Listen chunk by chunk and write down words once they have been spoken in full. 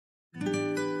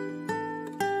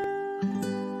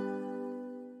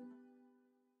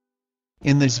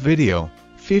In this video,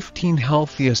 15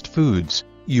 healthiest foods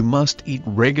you must eat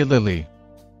regularly.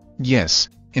 Yes,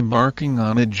 embarking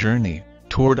on a journey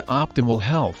toward optimal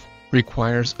health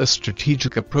requires a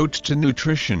strategic approach to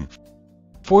nutrition.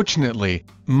 Fortunately,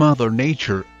 Mother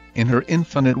Nature, in her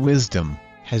infinite wisdom,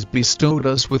 has bestowed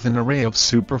us with an array of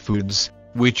superfoods,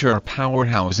 which are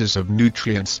powerhouses of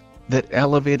nutrients that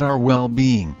elevate our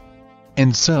well-being.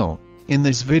 And so, in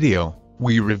this video,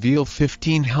 we reveal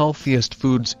 15 healthiest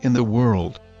foods in the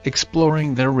world,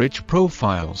 exploring their rich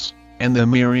profiles and the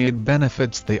myriad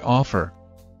benefits they offer.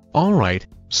 Alright,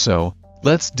 so,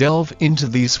 let's delve into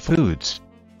these foods.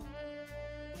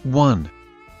 1.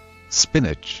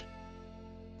 Spinach.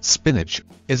 Spinach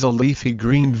is a leafy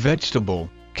green vegetable,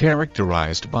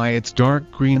 characterized by its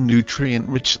dark green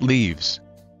nutrient-rich leaves.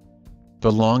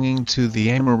 Belonging to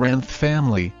the amaranth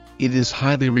family, it is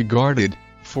highly regarded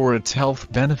for its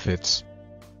health benefits.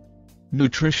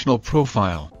 Nutritional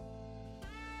profile.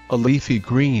 A leafy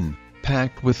green,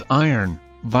 packed with iron,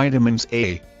 vitamins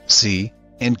A, C,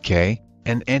 and K,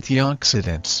 and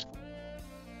antioxidants.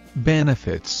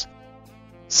 Benefits.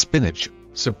 Spinach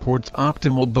supports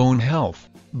optimal bone health,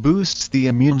 boosts the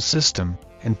immune system,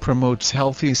 and promotes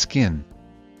healthy skin.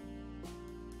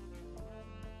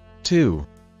 2.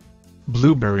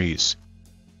 Blueberries.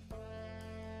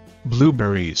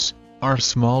 Blueberries are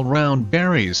small round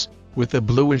berries with a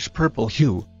bluish-purple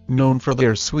hue, known for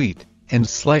their sweet and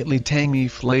slightly tangy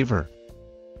flavor.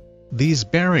 These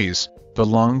berries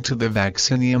belong to the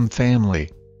Vaccinium family.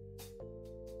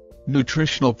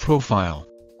 Nutritional profile.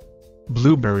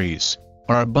 Blueberries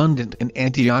are abundant in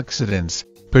antioxidants,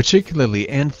 particularly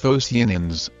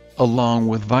anthocyanins, along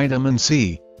with vitamin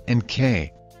C and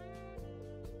K.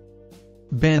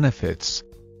 Benefits.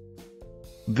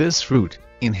 This fruit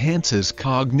enhances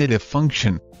cognitive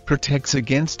function, protects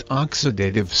against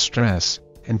oxidative stress,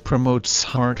 and promotes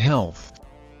heart health.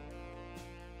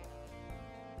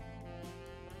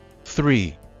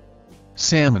 3.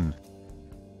 Salmon.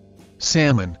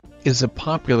 Salmon is a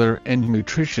popular and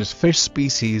nutritious fish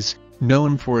species,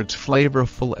 known for its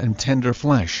flavorful and tender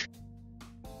flesh.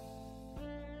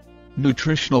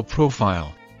 Nutritional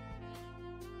profile.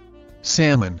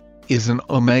 Salmon is an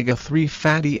omega-3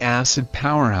 fatty acid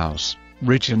powerhouse,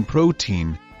 rich in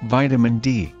protein, vitamin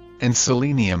D, and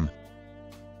selenium.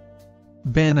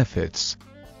 Benefits.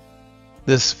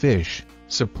 This fish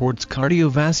supports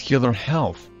cardiovascular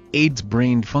health, aids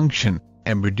brain function,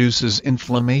 and reduces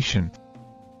inflammation.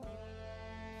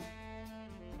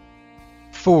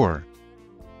 4.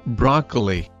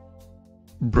 Broccoli.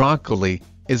 Broccoli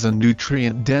is a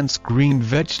nutrient-dense green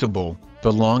vegetable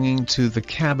belonging to the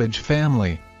cabbage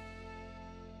family.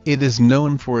 It is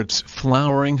known for its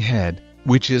flowering head,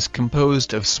 which is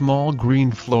composed of small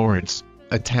green florets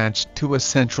attached to a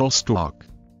central stalk.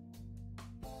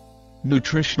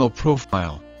 Nutritional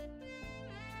profile.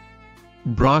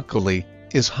 Broccoli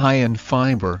is high in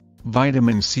fiber,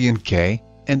 vitamin C and K,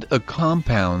 and a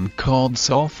compound called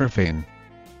sulforaphane.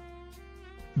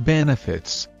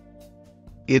 Benefits.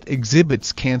 It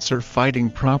exhibits cancer-fighting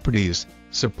properties,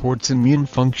 supports immune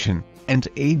function, and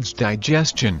aids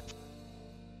digestion.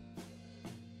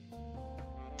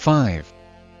 5.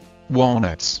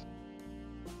 Walnuts.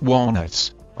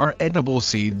 Walnuts are edible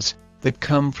seeds that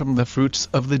come from the fruits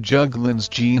of the Juglans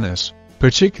genus,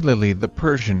 particularly the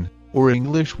Persian, or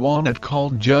English walnut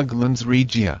called Juglans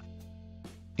regia.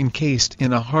 Encased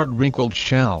in a hard wrinkled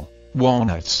shell,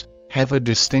 walnuts have a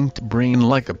distinct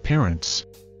brain-like appearance.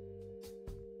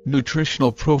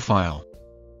 Nutritional profile.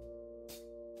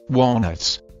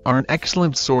 Walnuts are an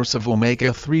excellent source of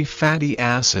omega-3 fatty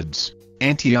acids,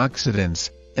 antioxidants,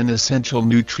 and essential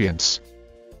nutrients.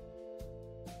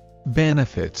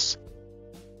 Benefits.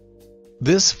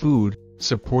 This food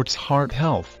supports heart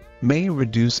health, may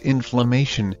reduce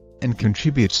inflammation, and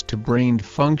contributes to brain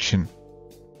function.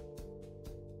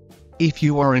 If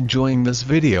you are enjoying this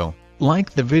video,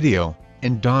 like the video,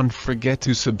 and don't forget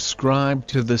to subscribe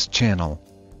to this channel.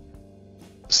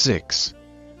 6.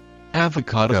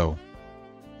 Avocado.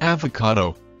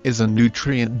 Avocado is a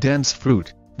nutrient-dense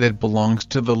fruit that belongs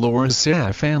to the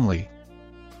Lauraceae family.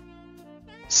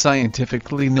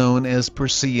 Scientifically known as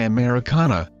Persea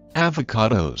americana,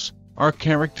 avocados are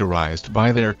characterized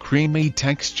by their creamy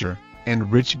texture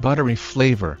and rich buttery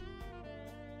flavor.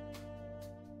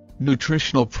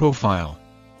 Nutritional profile.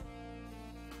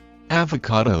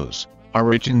 Avocados are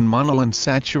rich in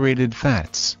monounsaturated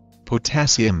fats,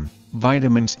 potassium,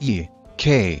 vitamins E,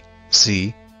 K,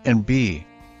 C, and B.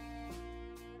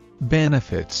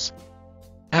 Benefits.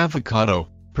 Avocado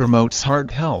promotes heart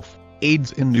health,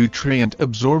 aids in nutrient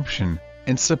absorption,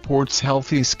 and supports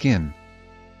healthy skin.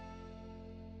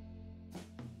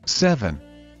 7.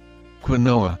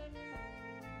 Quinoa.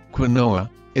 Quinoa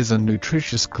is a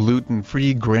nutritious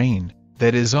gluten-free grain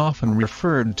that is often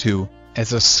referred to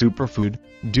as a superfood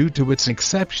due to its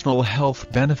exceptional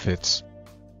health benefits.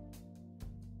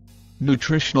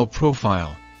 Nutritional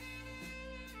profile.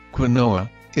 Quinoa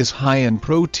is high in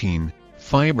protein,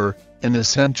 fiber, and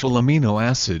essential amino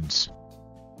acids.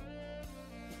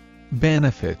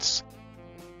 Benefits.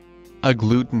 A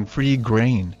gluten-free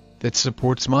grain that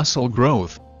supports muscle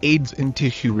growth, aids in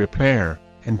tissue repair,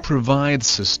 and provides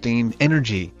sustained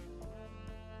energy.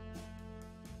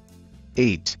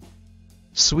 8.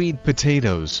 Sweet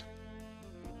potatoes.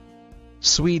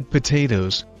 Sweet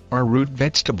potatoes are root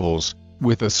vegetables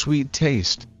with a sweet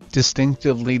taste,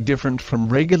 distinctively different from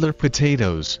regular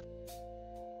potatoes.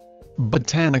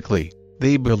 Botanically,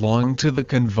 they belong to the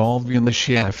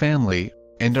Convolvulaceae family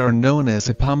and are known as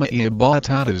Apamaea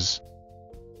batatas.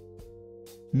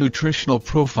 Nutritional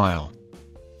profile.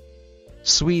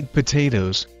 Sweet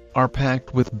potatoes are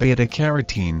packed with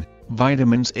beta-carotene,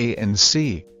 vitamins A and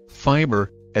C,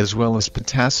 fiber, as well as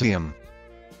potassium.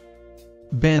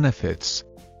 Benefits.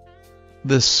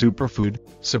 This superfood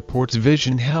supports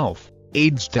vision health,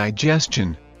 aids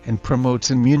digestion, and promotes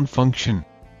immune function.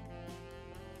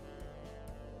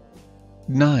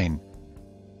 9.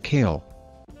 Kale.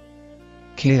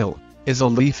 Kale is a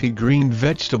leafy green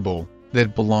vegetable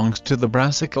that belongs to the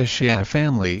Brassicaceae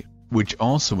family, which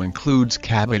also includes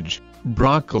cabbage,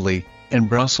 broccoli, and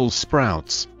Brussels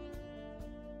sprouts.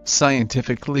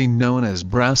 Scientifically known as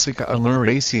Brassica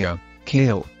oleracea,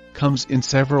 kale comes in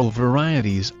several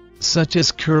varieties, such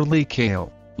as curly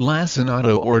kale,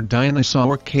 lacinato or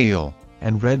dinosaur kale,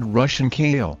 and red Russian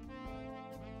kale.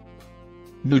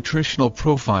 Nutritional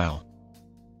profile.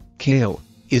 Kale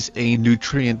is a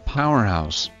nutrient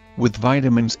powerhouse, with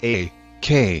vitamins A,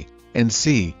 K, and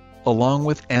C, along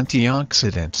with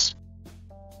antioxidants.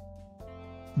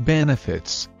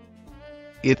 Benefits.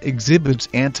 It exhibits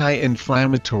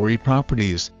anti-inflammatory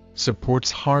properties,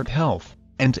 supports heart health,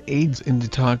 and aids in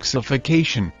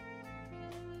detoxification.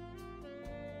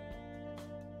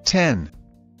 10.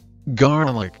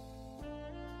 Garlic.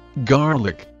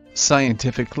 Garlic,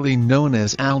 scientifically known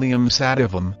as Allium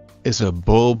sativum, is a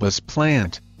bulbous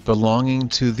plant belonging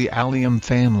to the Allium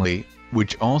family,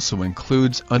 which also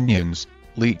includes onions,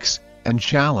 leeks, and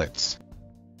shallots.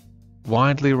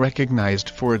 Widely recognized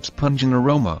for its pungent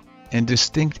aroma and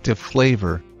distinctive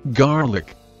flavor,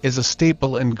 garlic is a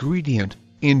staple ingredient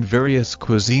in various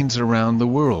cuisines around the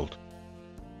world.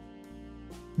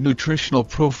 Nutritional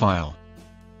profile.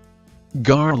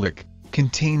 Garlic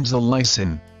contains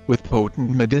allicin, with potent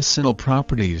medicinal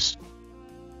properties.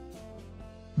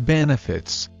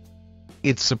 Benefits.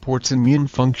 It supports immune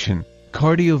function,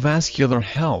 cardiovascular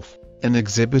health, and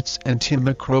exhibits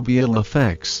antimicrobial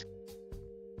effects.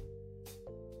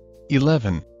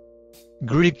 11.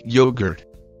 Greek yogurt.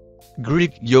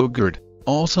 Greek yogurt,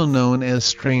 also known as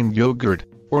strained yogurt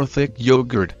or thick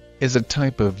yogurt, is a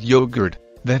type of yogurt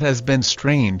that has been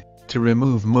strained to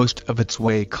remove most of its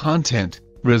whey content,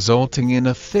 resulting in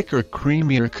a thicker,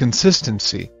 creamier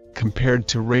consistency compared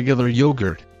to regular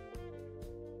yogurt.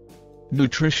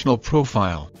 Nutritional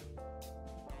profile.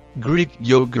 Greek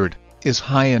yogurt is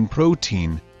high in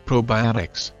protein,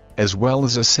 probiotics, as well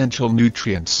as essential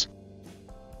nutrients.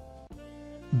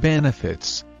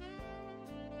 Benefits.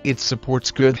 It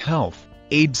supports good health,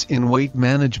 aids in weight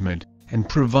management, and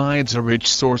provides a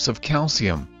rich source of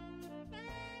calcium.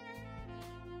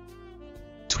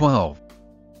 12.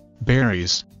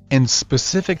 Berries, and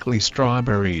specifically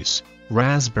strawberries,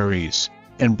 raspberries,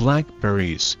 and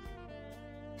blackberries.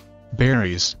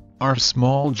 Berries are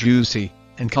small, juicy,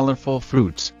 and colorful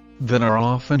fruits that are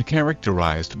often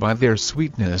characterized by their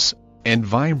sweetness and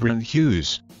vibrant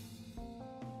hues.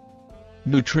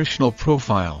 Nutritional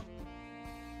profile.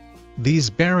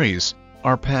 These berries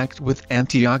are packed with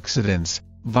antioxidants,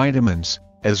 vitamins,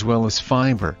 as well as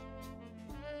fiber.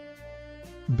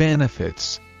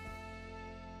 Benefits.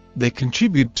 They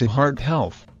contribute to heart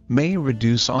health, may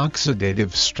reduce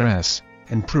oxidative stress,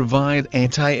 and provide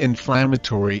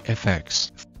anti-inflammatory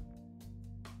effects.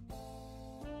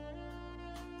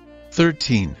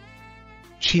 13.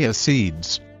 Chia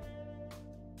seeds.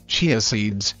 Chia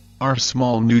seeds are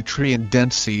small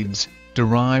nutrient-dense seeds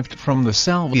derived from the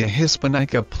Salvia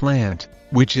hispanica plant,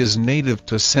 which is native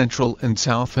to Central and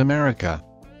South America.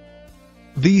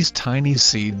 These tiny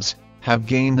seeds have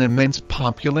gained immense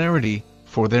popularity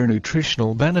for their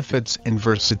nutritional benefits and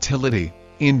versatility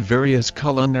in various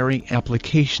culinary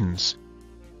applications.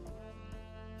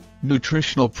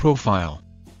 Nutritional profile.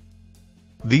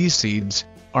 These seeds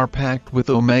are packed with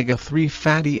omega-3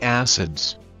 fatty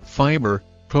acids, fiber,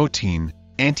 protein,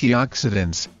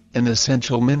 antioxidants, and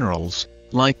essential minerals,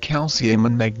 like calcium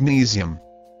and magnesium.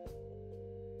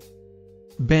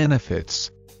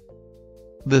 Benefits.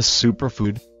 This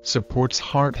superfood supports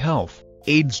heart health,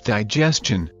 aids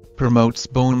digestion, promotes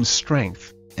bone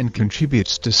strength, and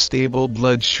contributes to stable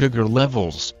blood sugar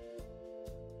levels.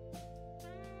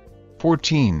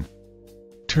 14.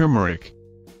 Turmeric.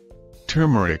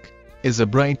 Turmeric is a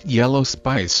bright yellow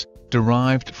spice,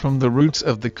 derived from the roots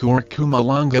of the curcuma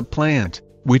longa plant,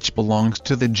 which belongs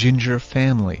to the ginger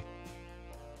family.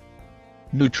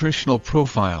 Nutritional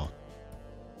profile.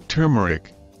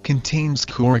 Turmeric contains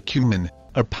curcumin,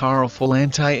 a powerful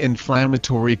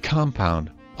anti-inflammatory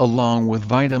compound, along with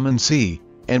vitamin C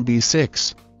and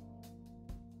B6.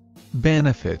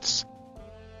 Benefits.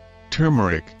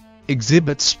 Turmeric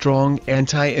exhibits strong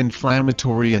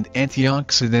anti-inflammatory and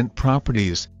antioxidant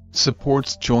properties,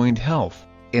 supports joint health,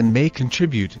 and may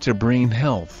contribute to brain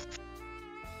health.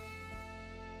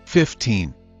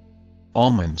 15.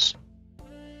 Almonds.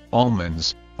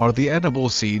 Almonds are the edible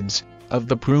seeds of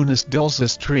the Prunus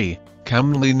dulcis tree,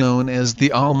 commonly known as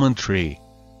the almond tree.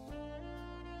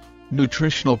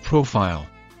 Nutritional profile.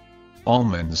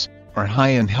 Almonds are high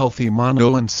in healthy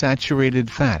monounsaturated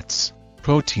fats,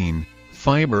 protein,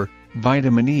 fiber,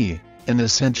 vitamin E, and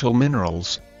essential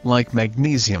minerals, like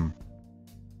magnesium.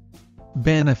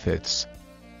 Benefits.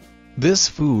 This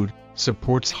food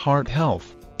supports heart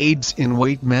health, aids in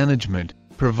weight management,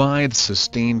 provides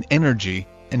sustained energy,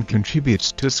 and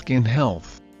contributes to skin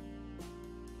health.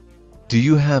 Do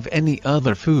you have any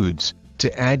other foods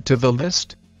to add to the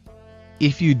list?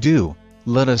 If you do,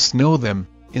 let us know them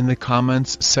in the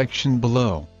comments section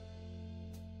below.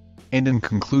 And in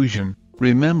conclusion,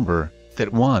 remember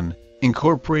that 1.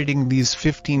 Incorporating these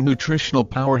 15 nutritional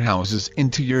powerhouses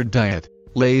into your diet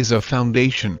lays a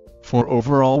foundation for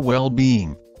overall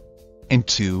well-being. And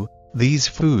 2. These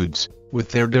foods,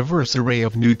 with their diverse array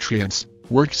of nutrients,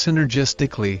 work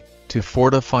synergistically to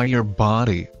fortify your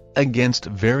body against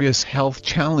various health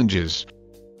challenges.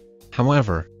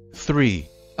 However, 3.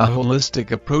 A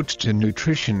holistic approach to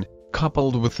nutrition,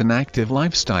 coupled with an active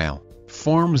lifestyle,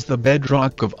 forms the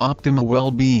bedrock of optimal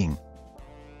well-being.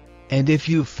 And if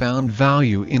you found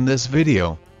value in this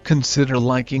video, consider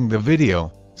liking the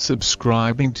video,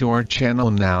 subscribing to our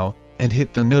channel now, and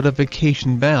hit the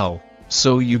notification bell,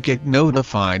 so you get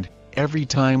notified every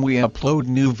time we upload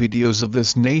new videos of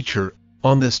this nature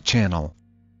on this channel.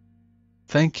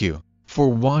 Thank you for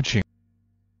watching.